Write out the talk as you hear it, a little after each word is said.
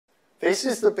this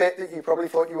is the bit that you probably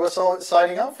thought you were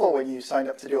signing up for when you signed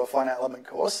up to do a finite element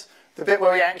course, the bit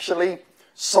where we actually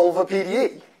solve a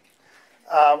PDE,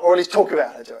 or at least talk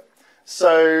about how to do it.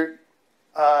 So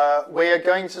we are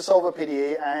going to solve a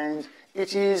PDE, and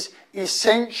it is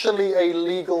essentially a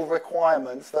legal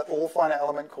requirement that all finite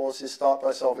element courses start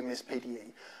by solving this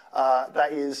PDE.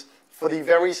 That is for the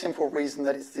very simple reason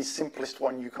that it's the simplest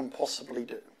one you can possibly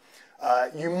do.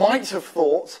 You might have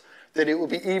thought that it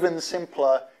would be even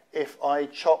simpler if I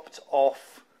chopped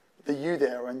off the u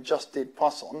there and just did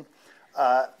Poisson.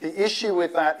 The issue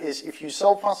with that is if you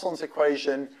solve Poisson's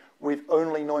equation with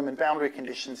only Neumann boundary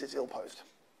conditions, it's ill-posed.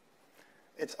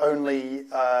 It's only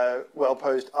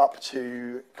well-posed up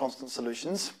to constant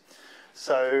solutions.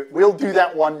 So we'll do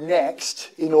that one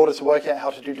next in order to work out how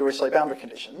to do Dirichlet boundary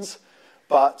conditions.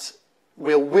 But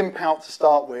we'll wimp out to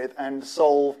start with and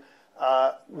solve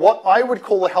what I would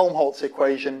call the Helmholtz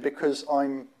equation, because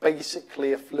I'm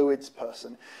basically a fluids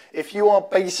person. If you are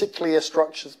basically a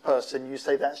structures person, you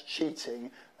say that's cheating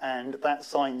and that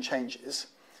sign changes.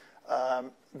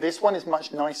 This one is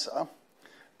much nicer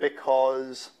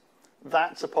because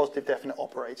that's a positive definite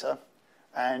operator,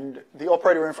 and the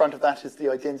operator in front of that is the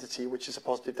identity, which is a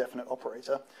positive definite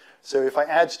operator. So if I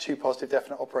add two positive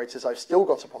definite operators, I've still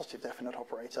got a positive definite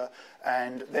operator,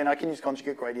 and then I can use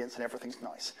conjugate gradients and everything's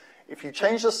nice. If you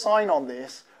change the sign on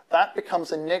this, that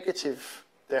becomes a negative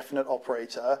definite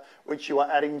operator, which you are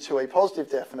adding to a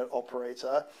positive definite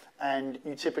operator, and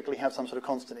you typically have some sort of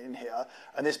constant in here.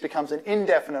 And this becomes an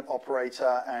indefinite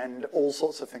operator, and all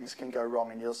sorts of things can go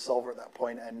wrong in your solver at that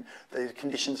point, and the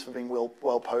conditions for being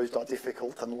well posed are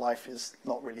difficult, and life is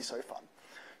not really so fun.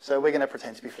 So we're going to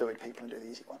pretend to be fluid people and do the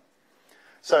easy one.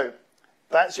 So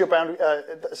that's your boundary.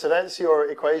 So that's your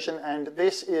equation, and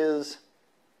this is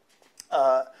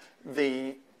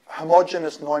the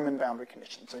homogeneous Neumann boundary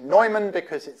condition. So Neumann,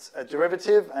 because it's a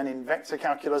derivative, and in vector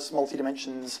calculus,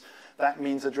 multi-dimensions, that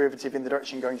means a derivative in the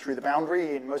direction going through the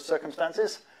boundary in most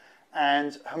circumstances.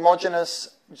 And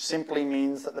homogeneous simply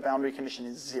means that the boundary condition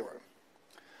is 0.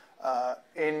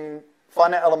 In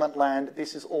finite element land,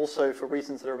 this is also, for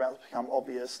reasons that are about to become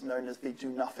obvious, known as the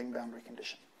do-nothing boundary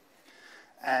condition.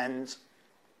 And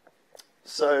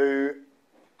so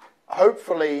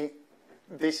hopefully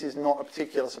this is not a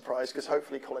particular surprise, because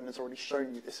hopefully Colin has already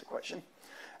shown you this equation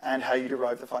and how you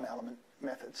derive the finite element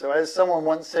method. So as someone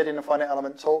once said in a finite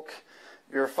element talk,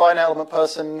 you're a finite element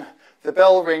person, the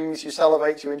bell rings, you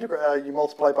salivate, you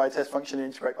multiply by a test function and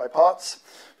integrate by parts,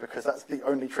 because that's the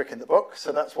only trick in the book.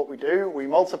 So that's what we do. We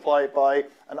multiply by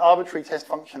an arbitrary test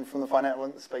function from the finite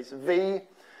element space V,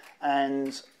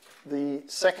 and the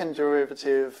second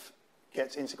derivative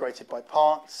gets integrated by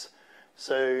parts.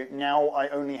 So now I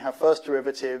only have first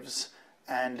derivatives,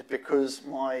 and because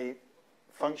my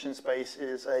function space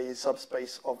is a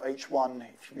subspace of H1,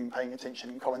 if you've been paying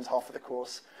attention in Colin's half of the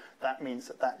course, that means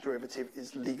that that derivative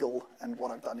is legal, and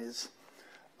what I've done is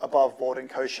above board and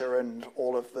kosher, and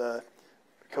all of the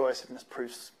coerciveness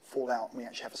proofs fall out, and we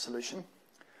actually have a solution.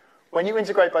 When you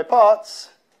integrate by parts,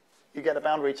 you get a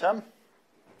boundary term.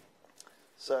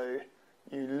 So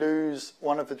you lose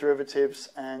one of the derivatives,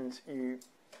 and you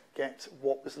get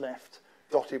what was left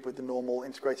dotted with the normal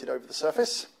integrated over the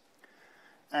surface.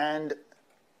 And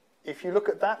if you look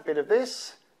at that bit of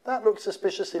this, that looks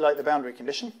suspiciously like the boundary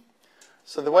condition.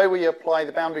 So the way we apply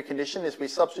the boundary condition is we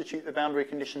substitute the boundary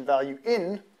condition value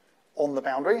in on the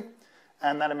boundary,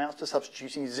 and that amounts to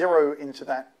substituting 0 into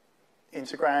that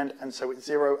integrand, and so it's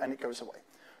 0 and it goes away.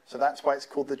 So that's why it's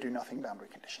called the do-nothing boundary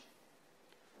condition.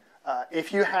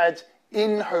 If you had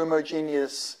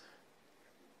inhomogeneous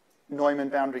Neumann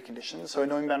boundary condition, so a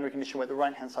Neumann boundary condition where the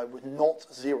right-hand side was not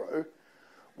 0,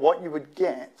 what you would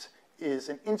get is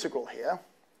an integral here,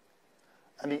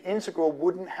 and the integral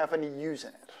wouldn't have any u's in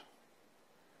it.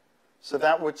 So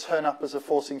that would turn up as a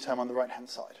forcing term on the right-hand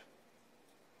side.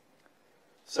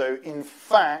 So in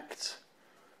fact,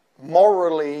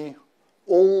 morally,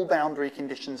 all boundary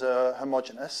conditions are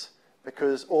homogeneous,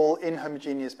 because all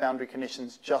inhomogeneous boundary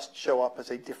conditions just show up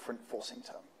as a different forcing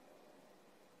term.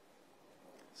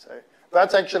 So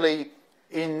that's actually,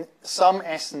 in some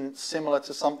essence, similar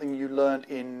to something you learned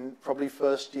in probably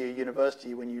first year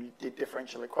university when you did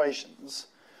differential equations,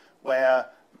 where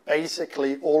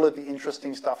basically all of the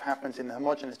interesting stuff happens in the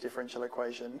homogeneous differential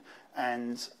equation,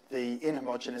 and the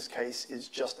inhomogeneous case is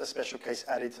just a special case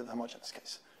added to the homogeneous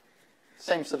case.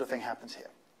 Same sort of thing happens here.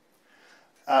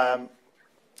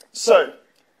 So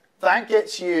that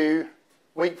gets you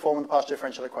weak form of the partial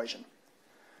differential equation.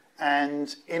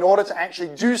 And in order to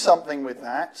actually do something with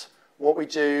that, what we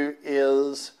do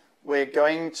is we're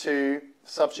going to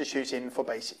substitute in for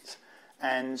bases.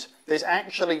 And there's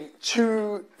actually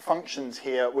two functions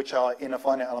here which are in a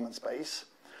finite element space.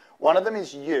 One of them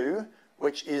is u,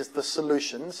 which is the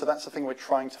solution, so that's the thing we're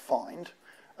trying to find.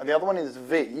 And the other one is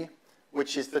v,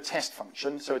 which is the test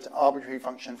function, so it's an arbitrary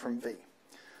function from v.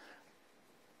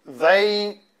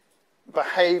 They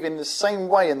behave in the same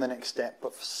way in the next step,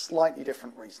 but for slightly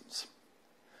different reasons.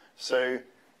 So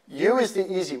u is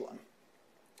the easy one.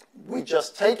 We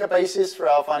just take a basis for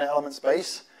our finite element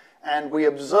space, and we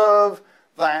observe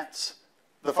that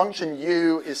the function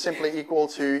u is simply equal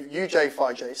to uj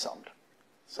phi j summed.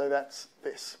 So that's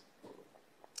this.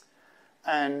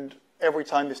 And every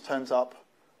time this turns up,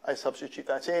 I substitute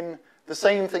that in. The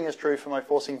same thing is true for my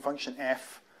forcing function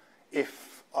f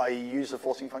if I use a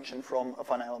forcing function from a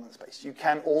finite element space. You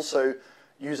can also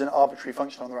use an arbitrary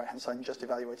function on the right-hand side and just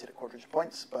evaluate it at quadrature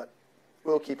points, but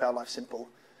we'll keep our life simple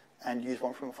and use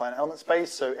one from a finite element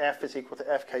space. So f is equal to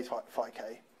fk phi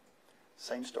k.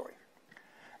 Same story.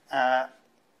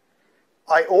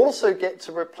 I also get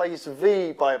to replace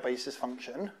v by a basis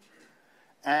function,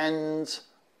 and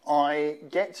I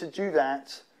get to do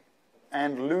that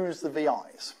and lose the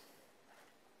vi's.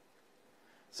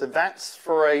 So that's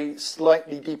for a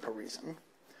slightly deeper reason,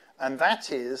 and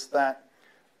that is that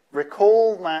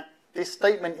recall that this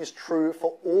statement is true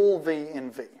for all v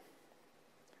in v.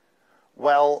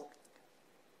 Well,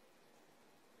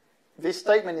 this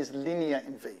statement is linear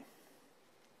in v.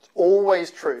 It's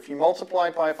always true. If you multiply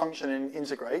by a function and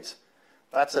integrate,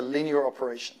 that's a linear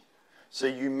operation. So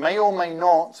you may or may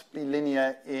not be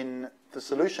linear in the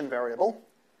solution variable.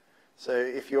 So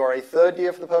if you are a third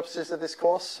year for the purposes of this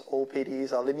course, all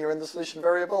PDEs are linear in the solution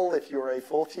variable. If you're a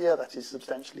fourth year, that is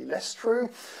substantially less true,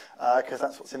 because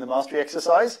that's what's in the mastery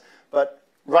exercise. But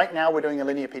right now we're doing a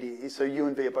linear PDE, so u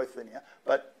and v are both linear.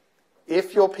 But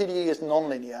if your PDE is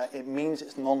nonlinear, it means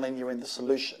it's nonlinear in the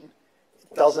solution.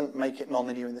 It doesn't make it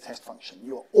nonlinear in the test function.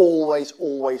 You are always,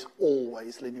 always,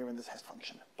 always linear in the test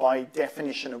function, by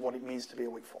definition of what it means to be a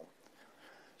weak form.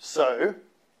 So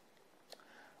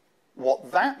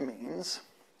what that means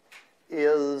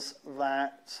is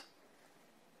that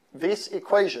this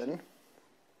equation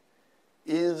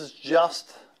is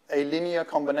just a linear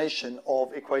combination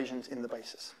of equations in the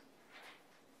basis.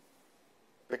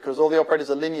 Because all the operators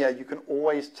are linear, you can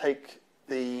always take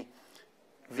the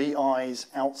VI's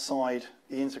outside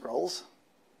the integrals.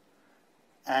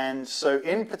 And so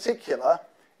in particular,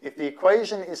 if the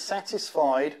equation is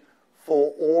satisfied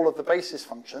for all of the basis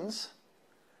functions,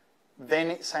 then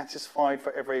it's satisfied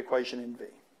for every equation in V.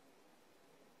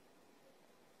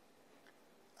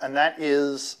 And that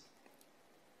is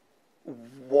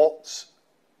what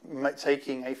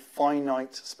taking a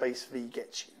finite space V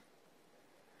gets you.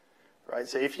 Right?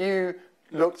 So if you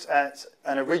looked at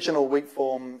an original weak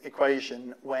form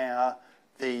equation where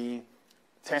the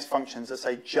test functions are,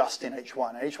 say, just in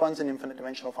H1. H1 is an infinite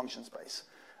dimensional function space.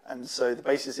 And so the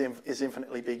basis is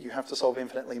infinitely big. You have to solve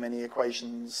infinitely many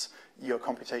equations. You're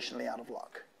computationally out of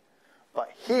luck.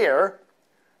 But here,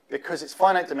 because it's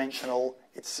finite dimensional,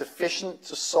 it's sufficient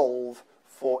to solve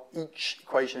for each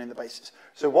equation in the basis.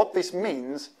 So what this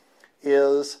means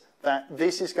is that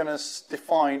this is going to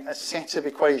define a set of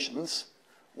equations,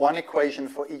 one equation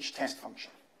for each test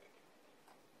function.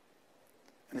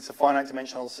 And it's a finite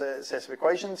dimensional set of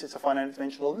equations. It's a finite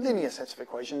dimensional linear set of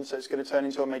equations. So it's going to turn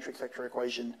into a matrix vector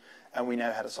equation, and we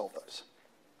know how to solve those.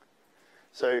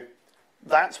 So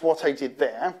that's what I did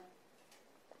there.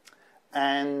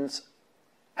 And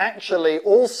actually,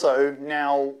 also,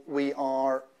 now we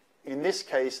are, in this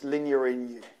case, linear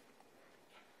in U.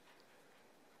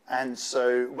 And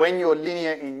so when you're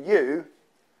linear in U,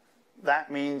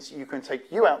 that means you can take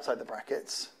U outside the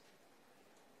brackets.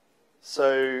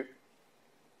 So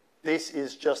this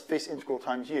is just this integral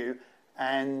times U,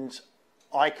 and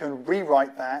I can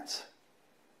rewrite that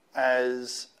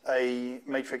as a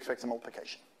matrix vector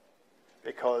multiplication,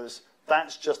 because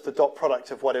that's just the dot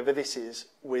product of whatever this is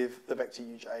with the vector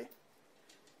uj.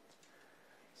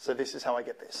 So this is how I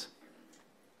get this.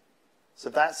 So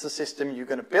that's the system you're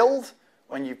going to build.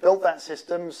 When you build that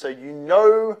system, so you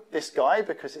know this guy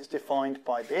because it's defined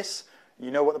by this.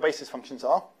 You know what the basis functions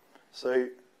are. So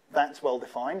that's well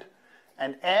defined.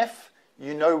 And f,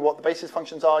 you know what the basis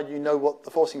functions are. You know what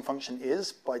the forcing function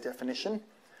is by definition.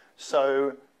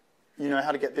 So you know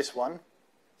how to get this one.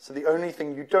 So the only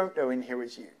thing you don't know in here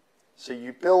is u. So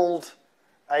you build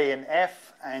a and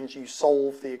f, and you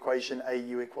solve the equation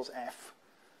au equals f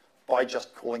by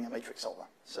just calling a matrix solver.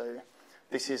 So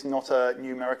this is not a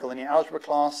numerical linear algebra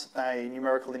class. A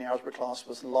numerical linear algebra class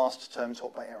was last term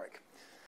taught by Eric.